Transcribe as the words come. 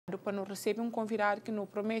para nos receber um convidado que nos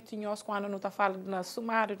promete nós quando nos está falando no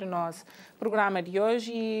sumário do nosso programa de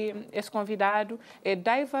hoje. E esse convidado é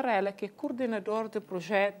Varela, que é coordenador do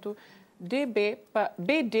projeto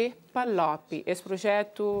BD PALOP, esse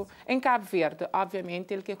projeto em Cabo Verde,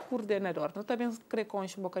 obviamente, ele que é coordenador. Nós também queremos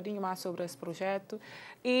conhecer um bocadinho mais sobre esse projeto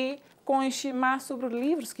e conhecer mais sobre os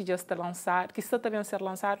livros que já está lançado, que está também a ser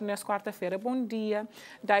lançado nesta quarta-feira. Bom dia,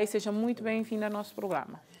 Dai, seja muito bem-vindo ao nosso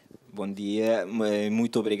programa. Bom dia,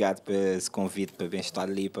 muito obrigado por esse convite para estar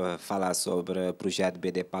ali para falar sobre o projeto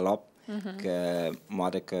BD PALOP, que a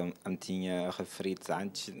moda que eu tinha referido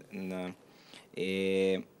antes.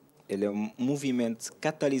 Ele é um movimento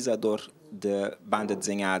catalisador de banda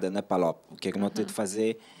desenhada na PALOP. O que é que nós temos de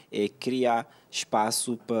fazer é criar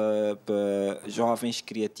espaço para jovens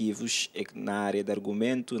criativos na área de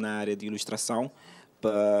argumento, na área de ilustração,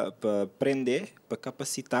 para aprender, para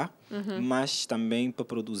capacitar, mas também para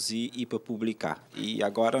produzir e para publicar. E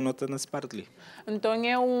agora não está nessa parte ali. Então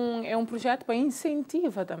é um projeto para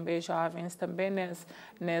incentivar também jovens, também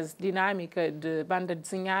nessa dinâmica de banda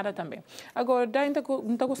desenhada também. Agora, ainda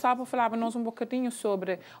gostava de falar para nós um bocadinho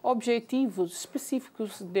sobre objetivos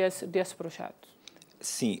específicos desse projeto.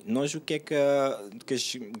 Sim, nós o que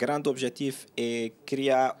o grande objetivo é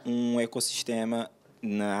criar um ecossistema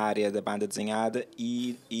na área da banda desenhada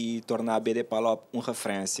e tornar a BD PALOP uma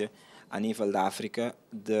referência a nível da África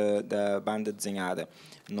da banda desenhada.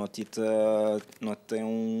 Nós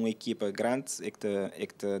temos uma equipa grande que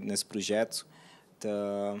está nesse projeto,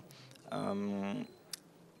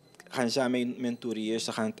 arranjar mentorias,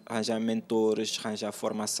 arranjar mentores, arranjar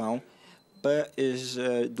formação para as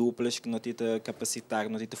duplas que nós temos capacitar,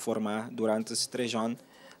 que nós temos formar durante esses 3 anos,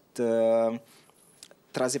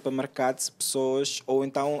 trazer para o mercado pessoas, ou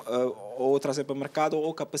então ou trazer para o mercado,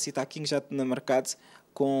 ou capacitar quem já está no mercado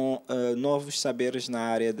com novos saberes na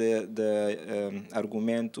área de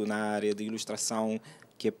argumento, na área de ilustração,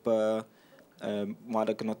 que é para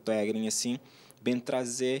moda que não tem assim, bem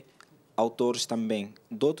trazer autores também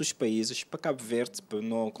de outros países para Cabo Verde, para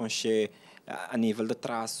não conhecer a nível de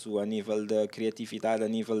traço, a nível da criatividade, a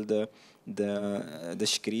nível da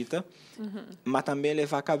escrita, mas também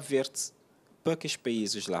levar a Cabo Verde para aqueles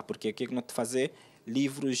países lá, porque aqui é que nós fazer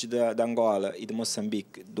livros de Angola e de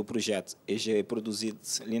Moçambique do projeto é produzido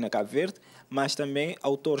ali na Cabo Verde, mas também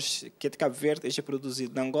autores que é de Cabo Verde é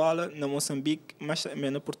produzido na Angola, na Moçambique, mas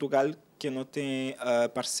também no Portugal, que não tem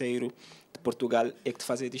parceiro de Portugal é que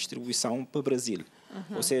faz a distribuição para o Brasil.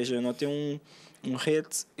 Ou seja, não tem um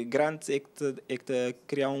rede grande é que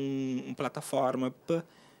criar uma plataforma para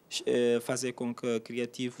fazer com que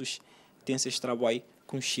criativos tenham esse trabalho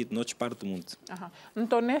conhecido noutras partes do mundo.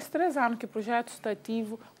 Então, nesses 3 anos que o projeto está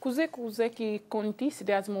ativo, o que acontece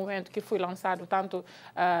desde o momento que foi lançado, tanto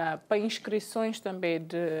para inscrições também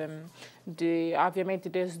obviamente,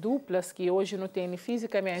 das duplas, que hoje não têm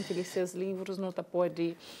fisicamente esses livros, não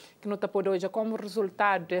pode hoje como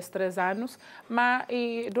resultado desses 3 anos, mas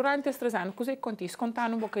durante esses 3 anos, o que acontece?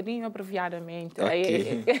 Contando um bocadinho abreviadamente,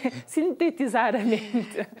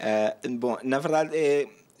 sintetizadamente. Bom, na verdade,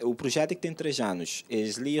 o projeto é que tem 3 anos.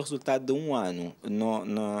 Eles li o resultado de 1 ano.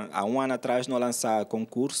 Há 1 ano atrás, nós lançamos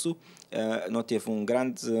concurso. Nós teve um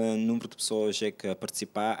grande número de pessoas que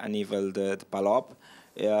participar a nível de PALOP.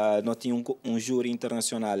 Nós tínhamos um júri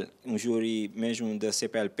internacional, um júri mesmo da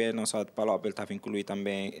CPLP, não só de PALOP, ele estava incluído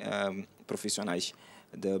também profissionais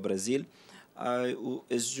do Brasil.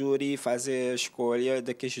 Esse júri faz a escolha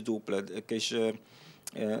daqueles duplas,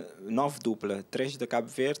 9 duplas, 3 de Cabo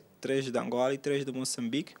Verde, 3 de Angola e 3 de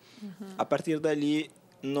Moçambique. A partir dali,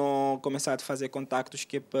 nós começamos a fazer contactos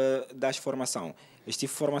que é para dar formação. Este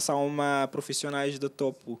tipo de formação uma profissionais de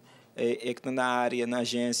topo que estão na área, nas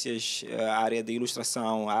agências, a área de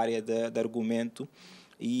ilustração, a área de argumento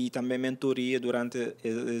e também mentoria durante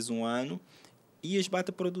esse 1 ano. E eles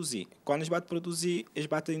batem a produzir. Quando eles batem a produzir, eles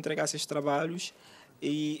batem a entregar esses trabalhos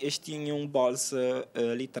e eles tinham bolsa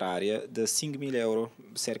literária de 5 mil euros,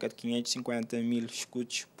 cerca de 550 mil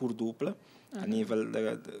escudos por dupla, a nível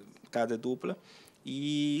de cada dupla.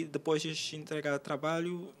 E depois eles entregar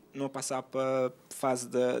trabalho, não passar para a fase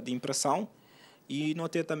de impressão. E não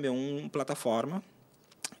ter também uma plataforma,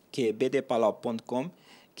 que é bdpalop.com,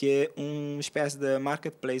 que é uma espécie de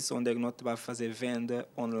marketplace onde nós vamos fazer venda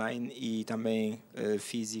online e também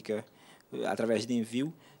física, através de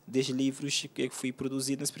envio, dos livros que foi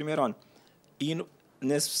produzido nesse primeiro ano. E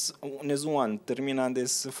nesse 1 ano, terminando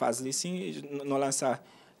essa fase assim, nós lançar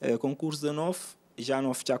concurso de novo, já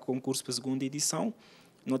não fechar concurso para a 2ª edição,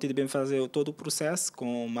 não tive bem fazer todo o processo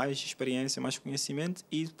com mais experiência, mais conhecimento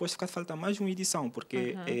e depois fica falta mais uma edição,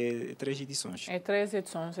 porque é 3 edições. É 3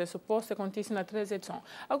 edições, é suposto que aconteça na 3 edições.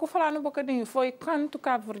 Agora, falar um bocadinho, foi quanto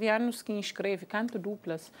cabo-verdianos que inscreve, quanto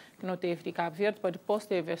duplas que não teve de Cabo Verde, para depois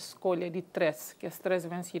teve a escolha de 3, que é os 3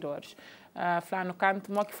 vencedores. Falando canto,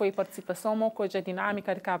 como que foi a participação, uma coisa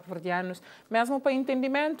dinâmica de cabo-verdianos, mesmo para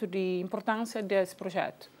entendimento de importância desse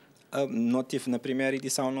projeto. Não tive, na primeira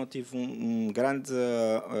edição não tive uma grande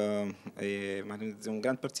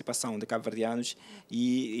participação de cabo-verdianos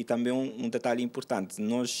e também um detalhe importante,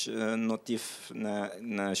 nós não tive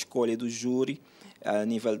na escolha do júri a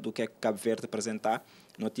nível do que é Cabo Verde apresentar,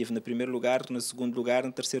 não tive no primeiro lugar, no segundo lugar,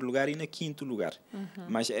 no terceiro lugar e no quinto lugar,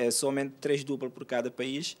 mas é somente 3 duplas por cada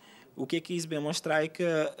país. O que quis bem mostrar é que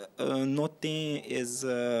não tem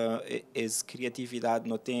essa criatividade,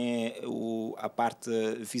 não tem a parte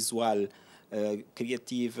visual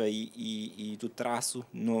criativa e do traço,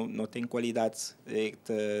 não tem qualidade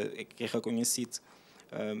que é reconhecido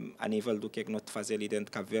a nível do que é que nós fazemos ali dentro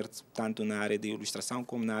de Cabo Verde, tanto na área de ilustração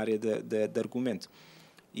como na área de argumento.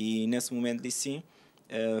 E nesse momento, sim,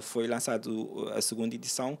 foi lançado a segunda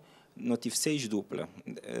edição, nós tive 6 duplas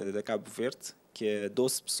de Cabo Verde, que é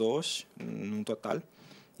 12 pessoas no total,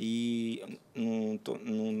 e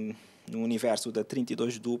num universo de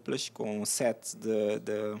 32 duplas, com 7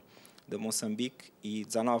 de Moçambique e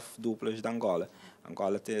 19 duplas de Angola.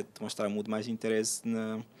 Angola tem de mostrar muito mais interesse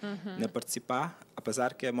na participar,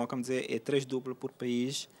 apesar que, como dizer, é 3 duplas por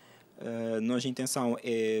país. Nossa intenção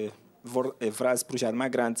é virar esse projeto mais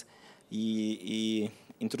grande e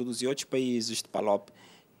introduzir outros países de PALOP,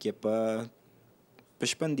 que é para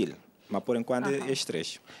expandir. Mas, por enquanto, é estes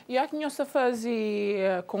 3. E aqui nós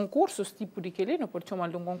fazemos concursos, tipo de que ali, não pode chamar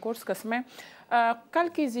de um concurso, que também,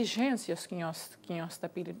 quais exigências que nós está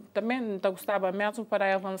pedindo? Também gostava mesmo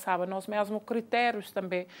para avançar, nós mesmo critérios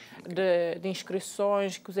também de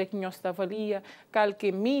inscrições, que nós avalia, qual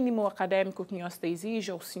que mínimo acadêmico que nós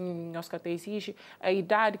exige, ou se nós exige, a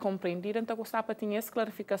idade compreendida. Então, gostava de ter essa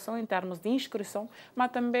clarificação em termos de inscrição,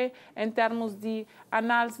 mas também em termos de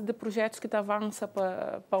análise de projetos que avança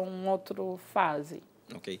para um outro fase.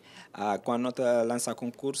 Ok. Quando nós lançamos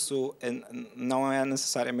concurso, não é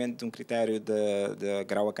necessariamente um critério de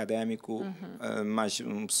grau acadêmico, mas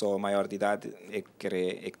uma pessoa maior de idade é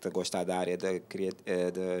que gosta da área de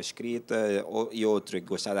escrita e outro é que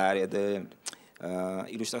gosta da área de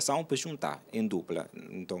ilustração, para juntar em dupla.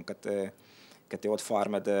 Então, que tem outra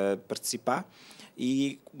forma de participar.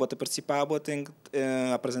 E para participar, tem que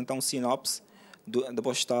apresentar um sinopse da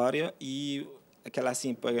boa história e aquela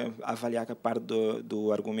assim para avaliar a parte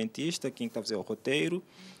do argumentista, quem está a fazer o roteiro,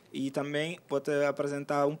 e também pode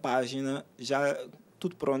apresentar uma página já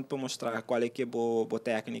tudo pronto para mostrar qual é que é boa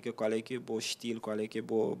técnica, qual é que é bom estilo, qual é que é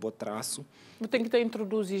bom traço. Tem que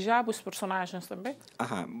introduzir já os personagens também?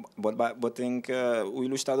 Tem que o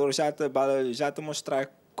ilustrador já te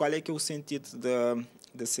mostrar qual é que é o sentido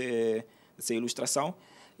dessa ilustração.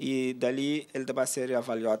 E dali ele vai ser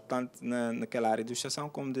avaliado tanto naquela área de ilustração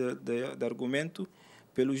como de argumento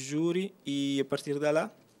pelo júri, e a partir de lá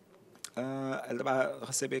ele vai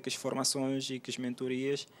receber as formações e as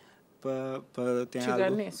mentorias para ter chegar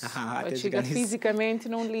algo. Nisso. Para chegar fisicamente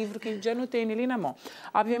num livro que já não tem ali na mão.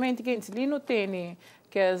 Obviamente, gente, ali não tem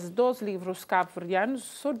que os 2 livros cabo-verdianos,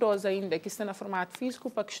 são 2 ainda que estão no formato físico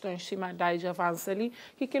para questões de avanço ali,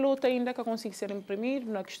 que luta ainda que consiga ser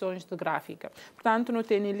imprimido nas questões de gráfica. Portanto, não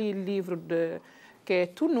tem ali o livro que é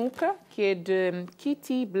Tunuca, que é de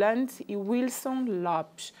Kitty Blunt e Wilson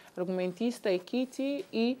Lopes. Argumentista é Kitty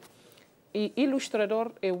e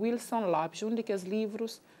ilustrador é Wilson Lopes, um daqueles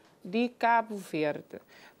livros de Cabo Verde.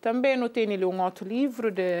 Também não tem ali um outro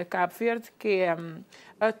livro de Cabo Verde, que é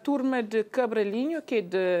A Turma de Cabralinho, que é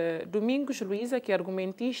de Domingos Luísa, que é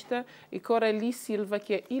argumentista, e Coralie Silva,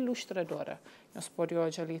 que é ilustradora. Nós podemos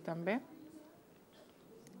hoje ali também.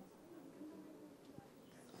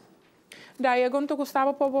 Daí, agora eu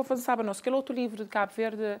gostava para avançar para nós. Aquele outro livro de Cabo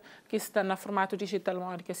Verde que está no formato digital,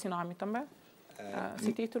 que é esse nome também?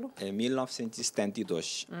 Esse título? É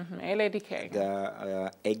 1972. Ele é de quem?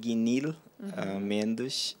 Da Eguinil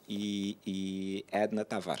Mendes e Edna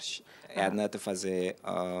Tavares. Edna está a fazer,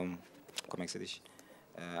 como é que se diz?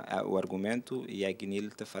 O argumento, e Eguinil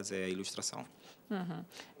está a fazer a ilustração.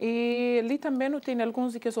 E ali também não tem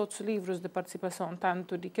alguns dos outros livros de participação,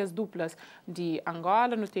 tanto de que as duplas de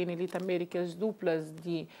Angola, não tem ali também de que as duplas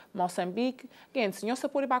de Moçambique. Gente, nós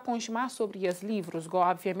podemos continuar sobre os livros,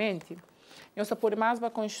 obviamente. Nós podemos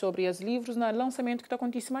mais sobre os livros no lançamento que está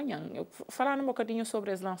acontecendo amanhã. Eu falar um bocadinho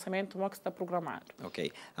sobre esse lançamento, como que está programado.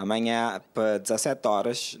 Ok. Amanhã, para 17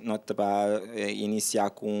 horas, nós vamos iniciar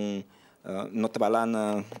com Nós trabalhamos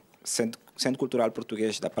no Centro Cultural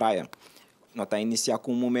Português da Praia. Nós estamos a iniciar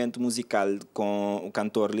com um momento musical com o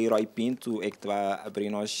cantor Leroy Pinto, que vai abrir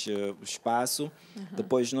nós o espaço.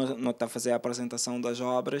 Depois nós estamos a fazer a apresentação das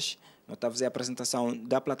obras, nós estamos a fazer a apresentação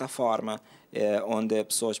da plataforma, onde as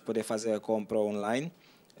pessoas podem fazer a compra online.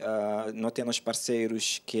 Nós temos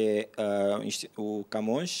parceiros que é o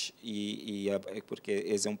Camões, porque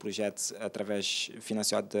esse é um projeto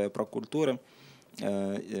financiado da Procultura,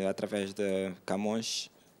 através da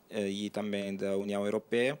Camões e também da União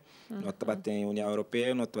Europeia. Nós também temos a União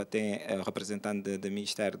Europeia, nós também temos representante do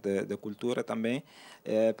Ministério da Cultura também,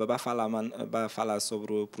 para falar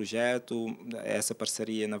sobre o projeto, essa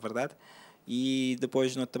parceria, na verdade. E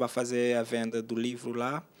depois nós também fazer a venda do livro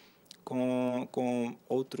lá, com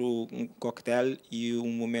um coquetel e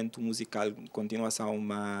um momento musical, continuação,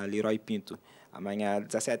 uma Leroy Pinto. Amanhã,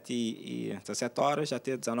 17 horas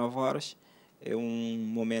até 19 horas, é um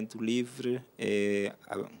momento livre,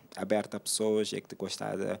 aberto a pessoas que gostam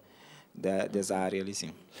dessa área ali,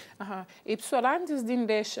 sim. E pessoal, antes de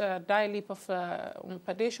deixar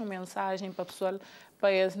para deixar uma mensagem para pessoal,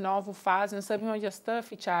 para as novas fases, sabemos onde está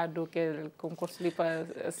fechado que o concurso ali para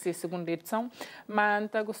a segunda edição, mas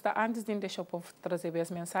antes de deixar o povo trazer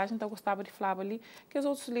as mensagens, eu gostava de falar ali que os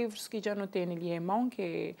outros livros que já não tem ali em mão,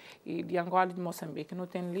 que de Angola e de Moçambique, não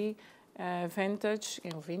tem ali vintage,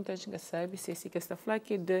 que sabe, se que está falando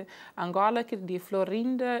aqui de Angola, que de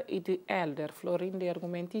Florinda e de Elder. Florinda é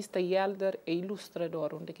argumentista e Elder é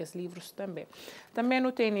ilustrador, onde que os livros também. Também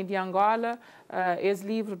não tem de Angola, esse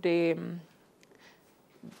livro de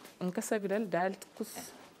nunca sabe dele,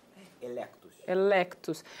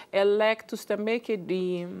 Electus também, que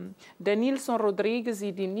de Danilson Rodrigues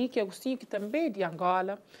e de Nick Agostinho, que também é de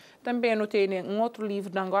Angola. Também não tem um outro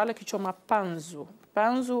livro de Angola que chama Panzo.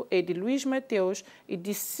 Panzo é de Luís Mateus e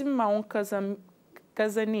de Simão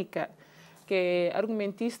Casanica, que é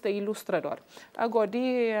argumentista e ilustrador. Agora,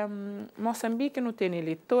 de Moçambique, não tem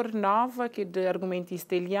ele Torre Nova, que é de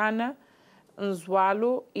argumentista Eliana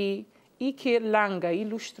Nzualo e Ike Langa,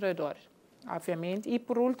 ilustrador, obviamente. E,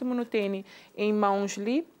 por último, não tem em mãos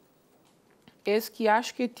ali, esse que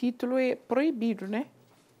acho que o título é proibido, né?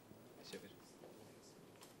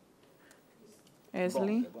 Esse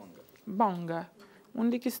ali? Bonga.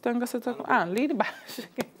 Onde que está? Ali de baixo.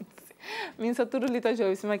 Minha tudo ali está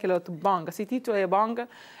já, cima aquele outro Bonga. Esse título é Bonga.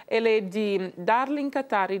 Ele é de Darling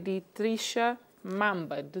Katari, de Trisha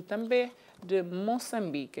Mamba, também de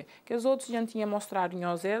Moçambique. Que os outros já tinham mostrado em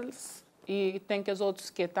eles. E tem que os outros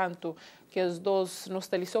que tanto que os dois não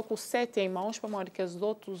estão ali só com 7 em mãos, para modo que os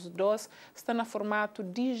outros dois estão no formato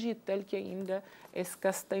digital, que ainda esse que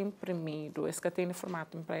está imprimido, esse que tem no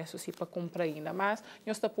formato impresso, assim, para comprar ainda. Mas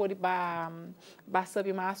eu estou por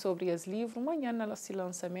saber mais sobre esse livro, amanhã nesse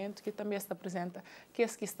lançamento, que também está apresenta que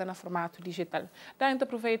esse que está no formato digital. Daí, então,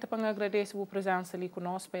 aproveito para agradecer a presença ali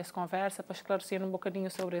conosco, para essa conversa, para esclarecer um bocadinho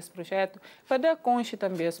sobre esse projeto, para dar conta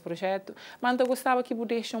também esse projeto. Mas eu gostava que você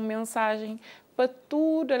deixe uma mensagem para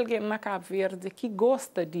todo alguém na Cabo Verde que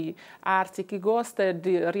gosta de arte, que gosta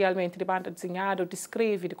realmente de banda desenhada, de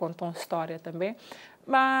escrever, de contar uma história também.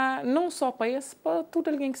 Mas não só para isso, para todo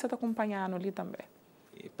alguém que está acompanhando ali também.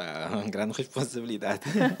 Uma grande responsabilidade.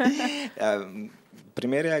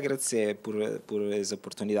 Primeiro é agradecer por essa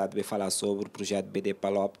oportunidade de falar sobre o projeto BD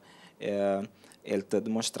PALOP. Ele está a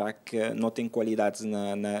demonstrar que não tem qualidades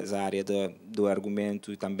na área do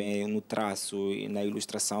argumento e também no traço e na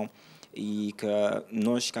ilustração, e que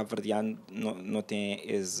nós, cabo-verdianos, não tem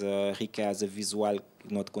essa riqueza visual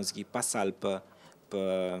que não conseguimos passar para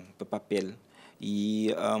papel. E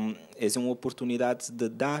essa é uma oportunidade de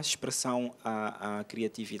dar expressão à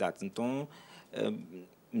criatividade. Então,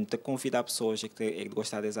 te convidar pessoas que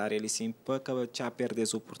gostam dessa área assim, para já perder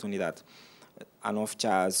essa oportunidade. A não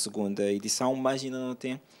fechar a segunda edição, mas ainda não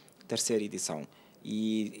tem terceira edição.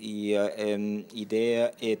 E a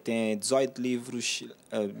ideia é ter 18 livros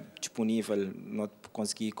disponíveis. Nós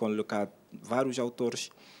conseguimos colocar vários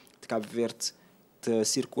autores de Cabo Verde de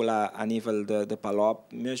circular a nível da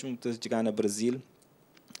PALOP, mesmo de chegar no Brasil.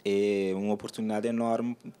 É uma oportunidade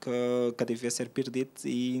enorme que deve ser perdida,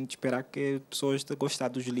 e esperar que pessoas estejam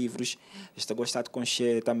gostando dos livros, estejam gostando de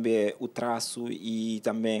conhecer também o traço e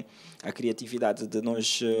também a criatividade de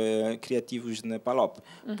nós criativos na PALOP,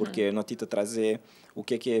 porque não tenta trazer o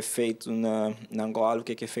que é feito na Angola, o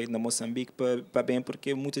que é feito na Moçambique, para bem,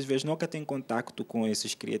 porque muitas vezes nunca tem contacto com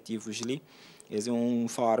esses criativos ali. Essa é uma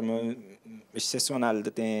forma excepcional de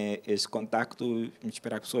ter esse contacto, e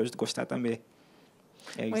esperar que pessoas gostem também.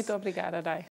 Muito obrigada, Dai.